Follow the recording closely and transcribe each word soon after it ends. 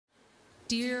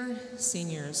Dear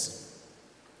seniors,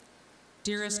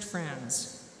 dearest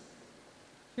friends,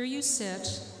 here you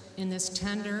sit in this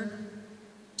tender,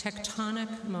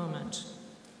 tectonic moment,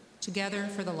 together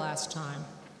for the last time.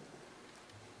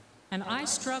 And I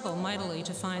struggle mightily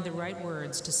to find the right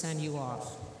words to send you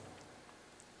off.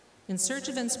 In search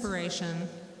of inspiration,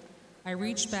 I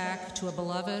reached back to a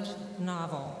beloved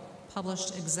novel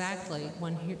published exactly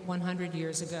 100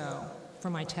 years ago for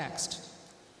my text.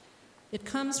 It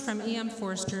comes from E.M.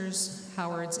 Forster's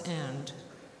Howard's End.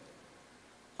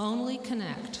 Only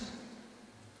connect,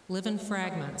 live in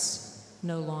fragments,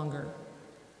 no longer.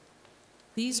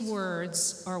 These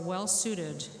words are well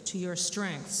suited to your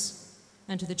strengths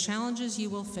and to the challenges you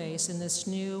will face in this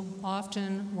new,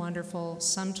 often wonderful,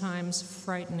 sometimes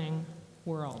frightening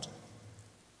world.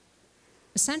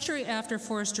 A century after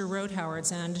Forster wrote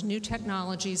Howard's End, new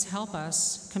technologies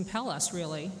compel us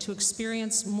really, to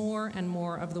experience more and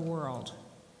more of the world.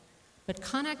 But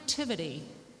connectivity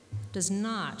does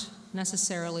not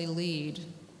necessarily lead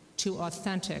to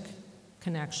authentic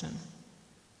connection.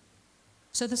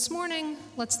 So this morning,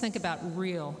 let's think about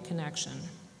real connection.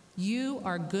 You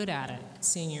are good at it,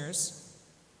 seniors.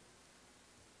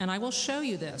 And I will show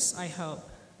you this, I hope,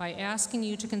 by asking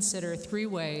you to consider 3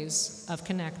 ways of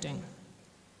connecting.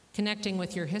 Connecting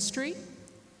with your history,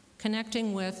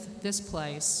 connecting with this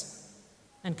place,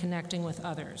 and connecting with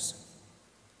others.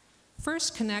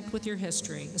 First, connect with your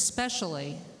history,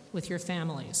 especially with your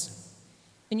families.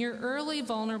 In your early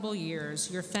vulnerable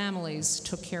years, your families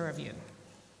took care of you.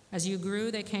 As you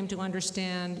grew, they came to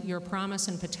understand your promise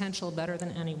and potential better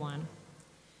than anyone.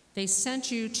 They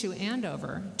sent you to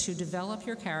Andover to develop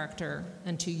your character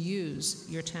and to use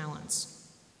your talents.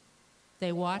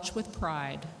 They watch with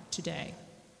pride today.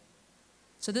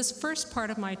 So this first part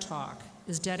of my talk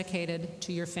is dedicated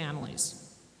to your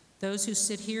families, those who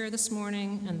sit here this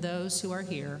morning and those who are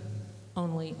here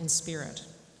only in spirit.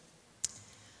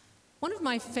 One of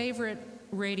my favorite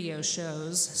radio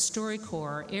shows,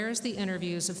 StoryCorps, airs the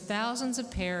interviews of thousands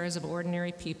of pairs of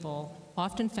ordinary people,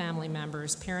 often family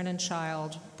members, parent and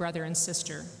child, brother and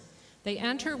sister. They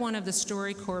enter one of the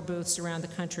StoryCorps booths around the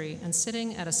country and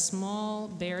sitting at a small,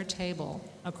 bare table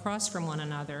across from one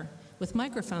another, with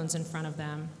microphones in front of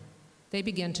them, they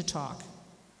begin to talk.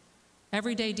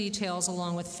 Everyday details,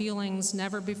 along with feelings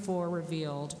never before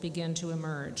revealed, begin to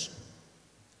emerge.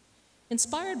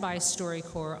 Inspired by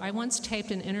StoryCorps, I once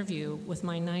taped an interview with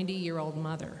my 90-year-old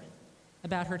mother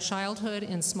about her childhood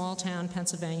in small-town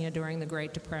Pennsylvania during the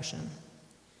Great Depression.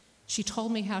 She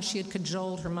told me how she had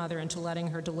cajoled her mother into letting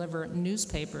her deliver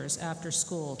newspapers after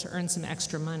school to earn some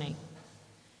extra money.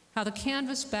 How the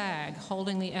canvas bag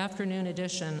holding the afternoon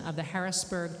edition of the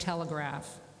Harrisburg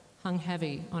Telegraph hung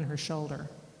heavy on her shoulder.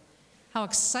 How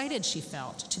excited she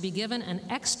felt to be given an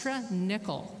extra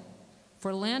nickel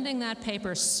for landing that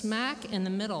paper smack in the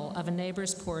middle of a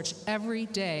neighbor's porch every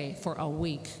day for a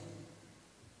week.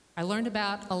 I learned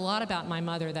a lot about my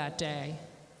mother that day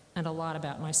and a lot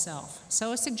about myself.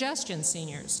 So a suggestion,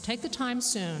 seniors, take the time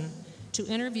soon to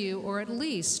interview or at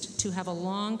least to have a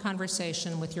long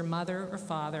conversation with your mother or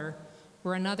father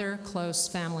or another close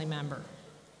family member.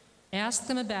 Ask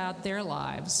them about their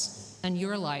lives and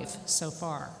your life so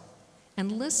far. And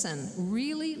listen,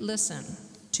 really listen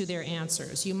to their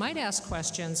answers. You might ask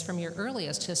questions from your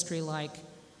earliest history like,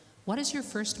 what is your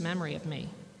first memory of me?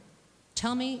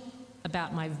 Tell me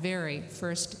about my very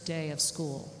first day of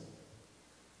school.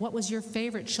 What was your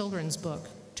favorite children's book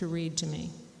to read to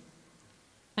me?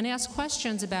 And ask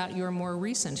questions about your more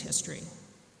recent history.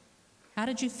 How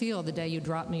did you feel the day you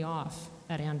dropped me off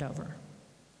at Andover?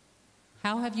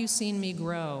 How have you seen me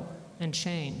grow and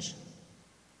change?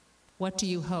 What do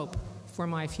you hope for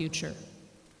my future?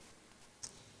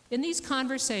 In these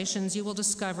conversations, you will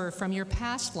discover from your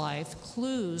past life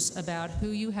clues about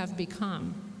who you have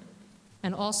become,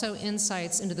 and also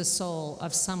insights into the soul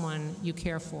of someone you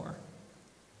care for.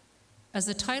 As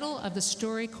the title of the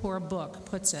StoryCorps book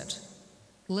puts it,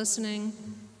 listening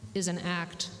is an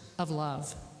act of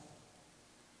love.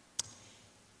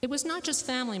 It was not just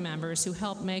family members who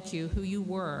helped make you who you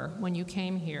were when you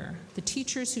came here. The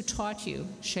teachers who taught you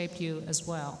shaped you as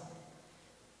well.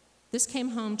 This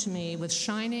came home to me with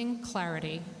shining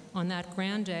clarity on that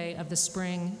grand day of the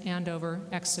spring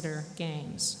Andover-Exeter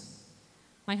Games.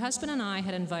 My husband and I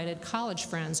had invited college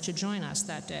friends to join us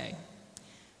that day.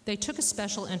 They took a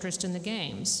special interest in the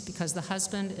games because the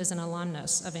husband is an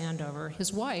alumnus of Andover,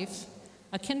 his wife,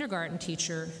 a kindergarten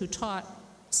teacher who taught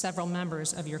several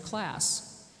members of your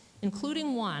class,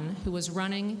 including one who was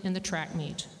running in the track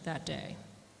meet that day.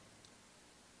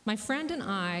 My friend and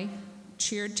I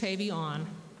cheered Tavy on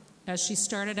as she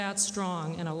started out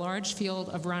strong in a large field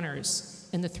of runners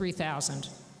in the 3,000,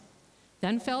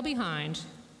 then fell behind,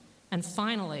 and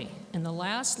finally, in the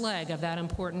last leg of that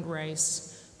important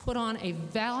race, put on a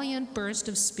valiant burst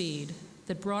of speed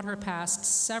that brought her past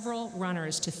several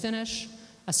runners to finish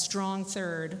a strong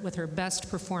third with her best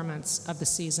performance of the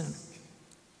season.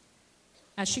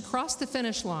 As she crossed the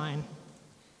finish line,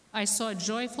 I saw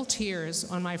joyful tears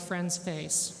on my friend's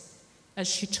face as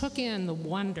she took in the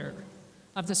wonder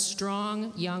of the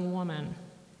strong young woman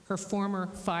her former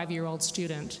 5-year-old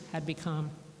student had become.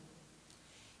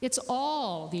 It's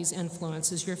all these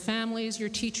influences, your families, your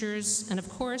teachers, and of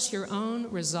course your own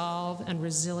resolve and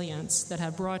resilience that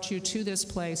have brought you to this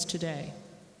place today.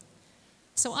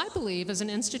 So I believe as an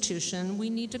institution, we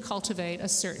need to cultivate a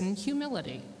certain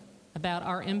humility about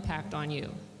our impact on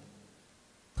you.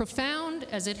 Profound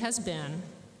as it has been,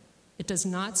 it does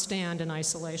not stand in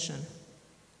isolation,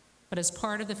 but as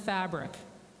part of the fabric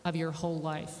of your whole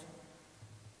life.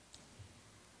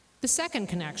 The second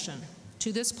connection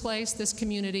to this place, this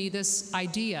community, this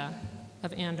idea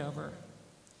of Andover.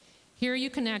 Here you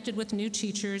connected with new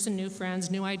teachers and new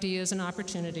friends, new ideas and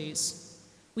opportunities.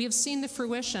 We have seen the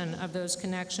fruition of those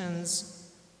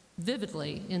connections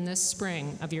vividly in this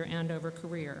spring of your Andover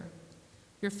career.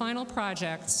 Your final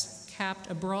projects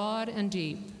capped a broad and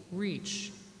deep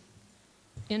reach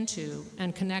into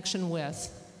and connection with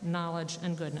knowledge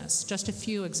and goodness. Just a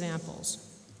few examples.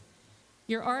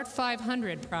 Your Art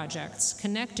 500 projects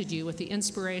connected you with the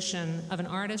inspiration of an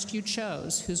artist you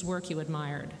chose whose work you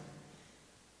admired.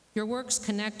 Your works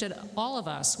connected all of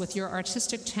us with your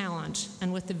artistic talent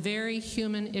and with the very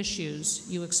human issues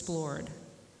you explored.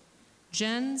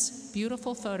 Jen's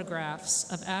beautiful photographs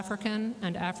of African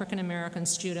and African American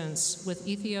students with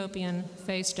Ethiopian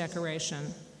face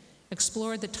decoration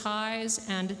explored the ties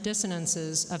and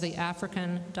dissonances of the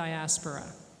African diaspora.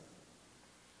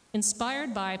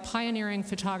 Inspired by pioneering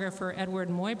photographer Edward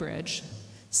Muybridge,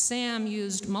 Sam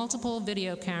used multiple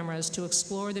video cameras to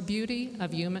explore the beauty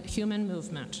of human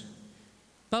movement.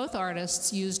 Both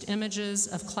artists used images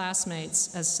of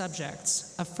classmates as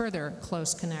subjects, a further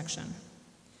close connection.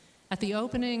 At the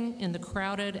opening in the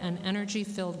crowded and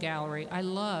energy-filled gallery, I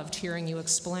loved hearing you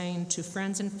explain to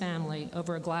friends and family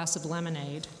over a glass of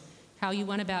lemonade how you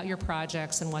went about your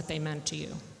projects and what they meant to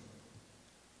you.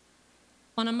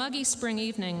 On a muggy spring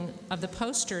evening of the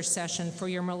poster session for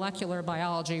your molecular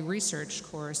biology research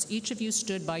course, each of you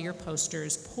stood by your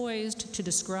posters, poised to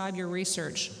describe your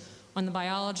research on the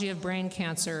biology of brain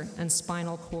cancer and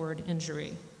spinal cord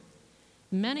injury.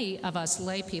 Many of us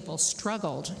lay people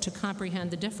struggled to comprehend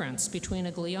the difference between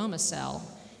a glioma cell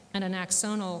and an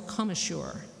axonal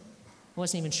commissure. I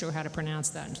wasn't even sure how to pronounce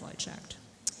that until I checked.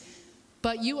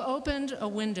 But you opened a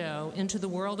window into the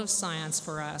world of science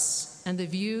for us, and the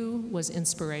view was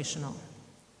inspirational.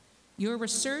 Your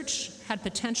research had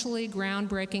potentially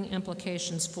groundbreaking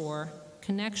implications for,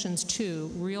 connections to,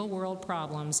 real-world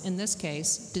problems, in this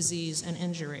case, disease and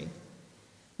injury.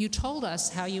 You told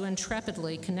us how you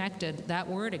intrepidly connected that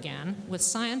word again with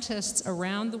scientists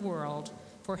around the world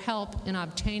for help in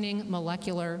obtaining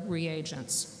molecular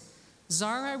reagents.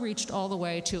 Zara reached all the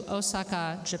way to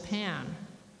Osaka, Japan,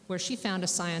 where she found a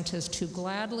scientist who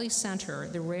gladly sent her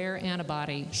the rare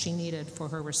antibody she needed for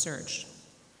her research.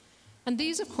 And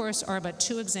these, of course, are but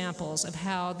two examples of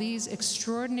how these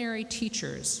extraordinary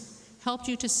teachers helped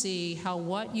you to see how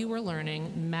what you were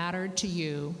learning mattered to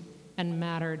you and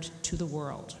mattered to the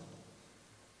world.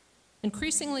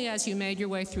 Increasingly, as you made your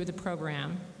way through the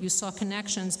program, you saw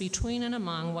connections between and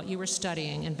among what you were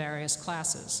studying in various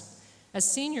classes. As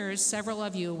seniors, several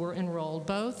of you were enrolled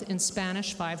both in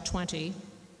Spanish 520,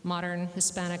 Modern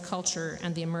Hispanic Culture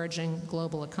and the Emerging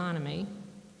Global Economy,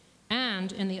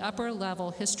 and in the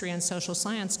upper-level History and Social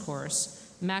Science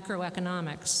course,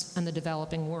 Macroeconomics and the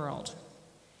Developing World.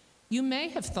 You may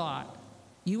have thought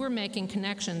you were making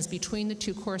connections between the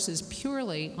two courses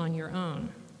purely on your own,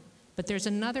 but there's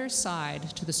another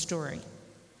side to the story.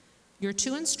 Your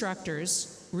two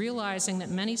instructors, realizing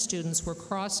that many students were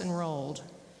cross-enrolled,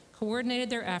 coordinated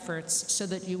their efforts so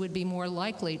that you would be more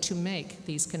likely to make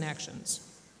these connections.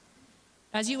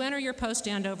 As you enter your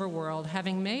post-Andover world,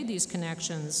 having made these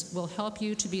connections will help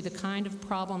you to be the kind of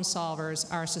problem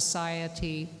solvers our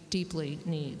society deeply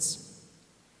needs.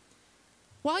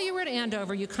 While you were at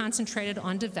Andover, you concentrated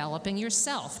on developing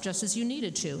yourself, just as you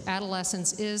needed to.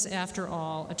 Adolescence is, after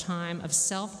all, a time of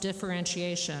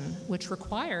self-differentiation, which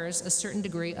requires a certain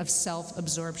degree of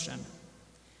self-absorption.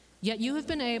 Yet you have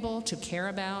been able to care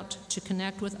about, to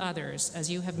connect with others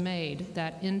as you have made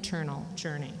that internal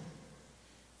journey.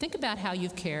 Think about how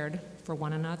you've cared for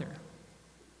one another.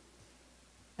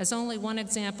 As only one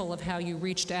example of how you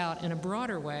reached out in a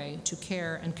broader way to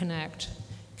care and connect,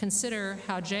 consider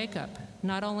how Jacob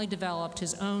not only developed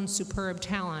his own superb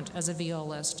talent as a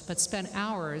violist, but spent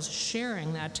hours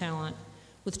sharing that talent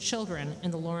with children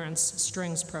in the Lawrence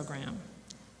Strings program.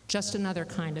 Just another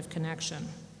kind of connection.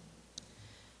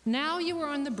 Now you are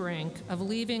on the brink of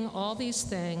leaving all these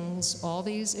things, all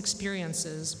these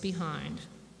experiences behind.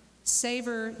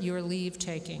 Savor your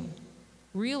leave-taking.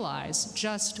 Realize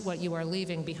just what you are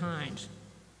leaving behind.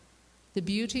 The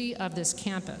beauty of this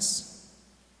campus,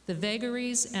 the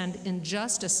vagaries and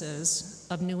injustices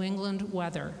of New England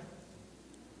weather,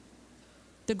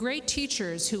 the great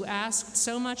teachers who asked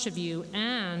so much of you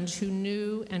and who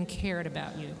knew and cared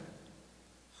about you,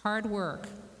 hard work,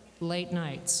 late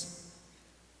nights,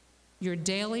 your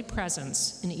daily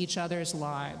presence in each other's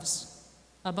lives,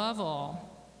 above all,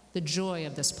 the joy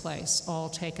of this place, all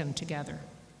taken together,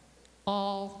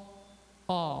 all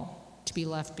to be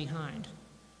left behind.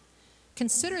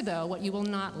 Consider, though, what you will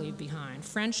not leave behind.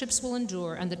 Friendships will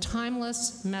endure, and the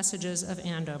timeless messages of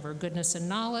Andover, goodness and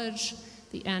knowledge,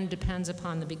 the end depends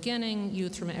upon the beginning,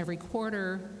 youth from every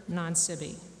quarter,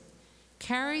 non-civi.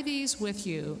 Carry these with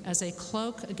you as a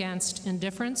cloak against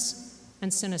indifference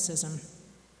and cynicism.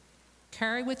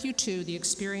 Carry with you, too, the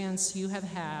experience you have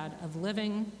had of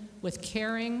living with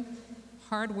caring,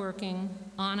 hardworking,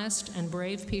 honest, and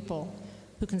brave people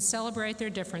who can celebrate their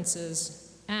differences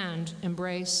and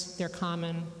embrace their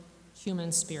common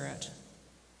human spirit.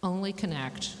 Only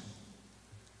connect.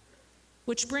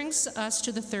 Which brings us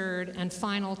to the third and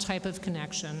final type of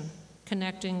connection,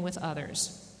 connecting with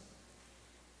others.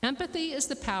 Empathy is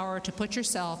the power to put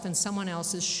yourself in someone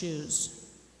else's shoes.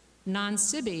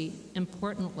 Non-civi,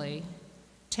 importantly,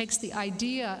 takes the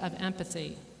idea of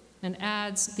empathy and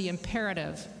adds the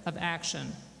imperative of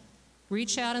action.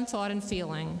 Reach out in thought and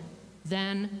feeling,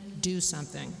 then do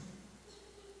something.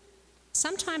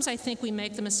 Sometimes I think we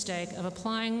make the mistake of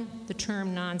applying the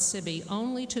term non-civi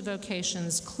only to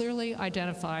vocations clearly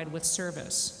identified with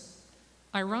service.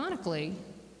 Ironically,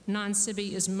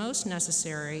 non-civi is most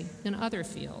necessary in other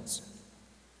fields.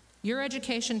 Your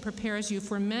education prepares you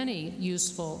for many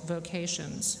useful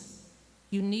vocations.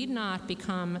 You need not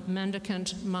become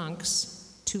mendicant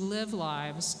monks to live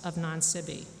lives of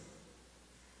non-civi.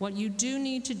 What you do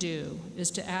need to do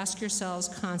is to ask yourselves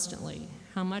constantly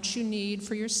how much you need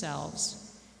for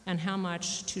yourselves and how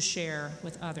much to share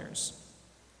with others.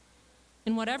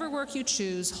 In whatever work you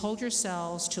choose, hold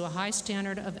yourselves to a high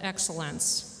standard of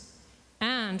excellence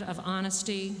and of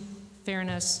honesty,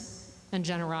 fairness, and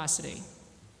generosity.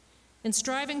 In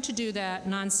striving to do that,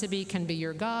 non-civi can be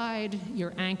your guide,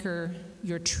 your anchor,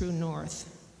 your true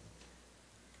north.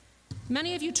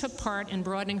 Many of you took part in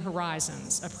Broadening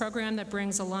Horizons, a program that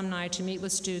brings alumni to meet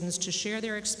with students to share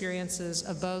their experiences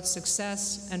of both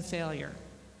success and failure.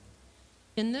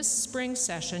 In this spring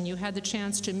session, you had the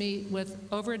chance to meet with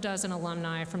over a dozen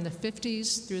alumni from the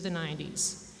 50s through the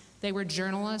 90s. They were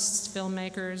journalists,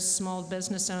 filmmakers, small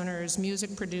business owners,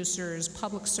 music producers,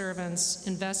 public servants,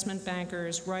 investment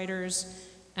bankers, writers,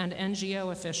 and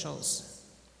NGO officials.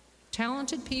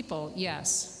 Talented people,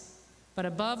 yes, but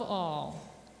above all,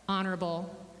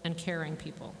 honorable and caring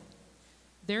people.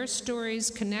 Their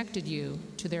stories connected you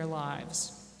to their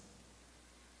lives.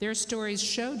 Their stories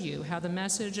showed you how the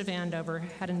message of Andover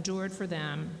had endured for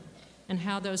them and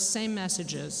how those same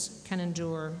messages can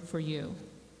endure for you.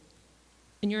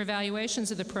 In your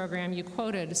evaluations of the program, you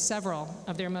quoted several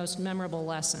of their most memorable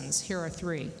lessons. Here are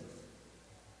three.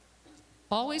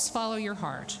 Always follow your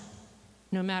heart,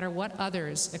 no matter what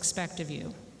others expect of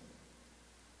you.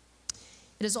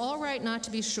 It is all right not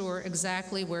to be sure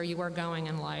exactly where you are going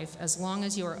in life, as long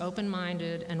as you are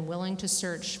open-minded and willing to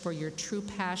search for your true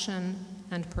passion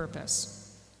and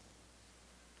purpose.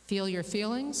 Feel your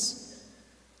feelings,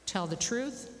 tell the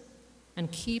truth,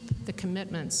 and keep the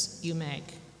commitments you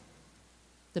make.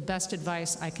 The best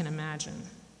advice I can imagine.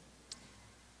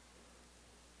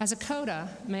 As a coda,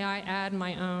 may I add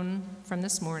my own from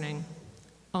this morning,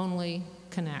 only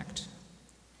connect.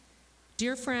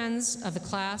 Dear friends of the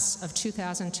class of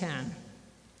 2010,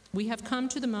 we have come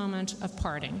to the moment of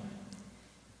parting.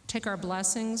 Take our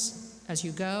blessings as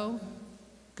you go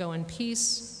in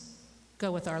peace,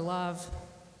 go with our love,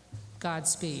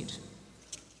 Godspeed.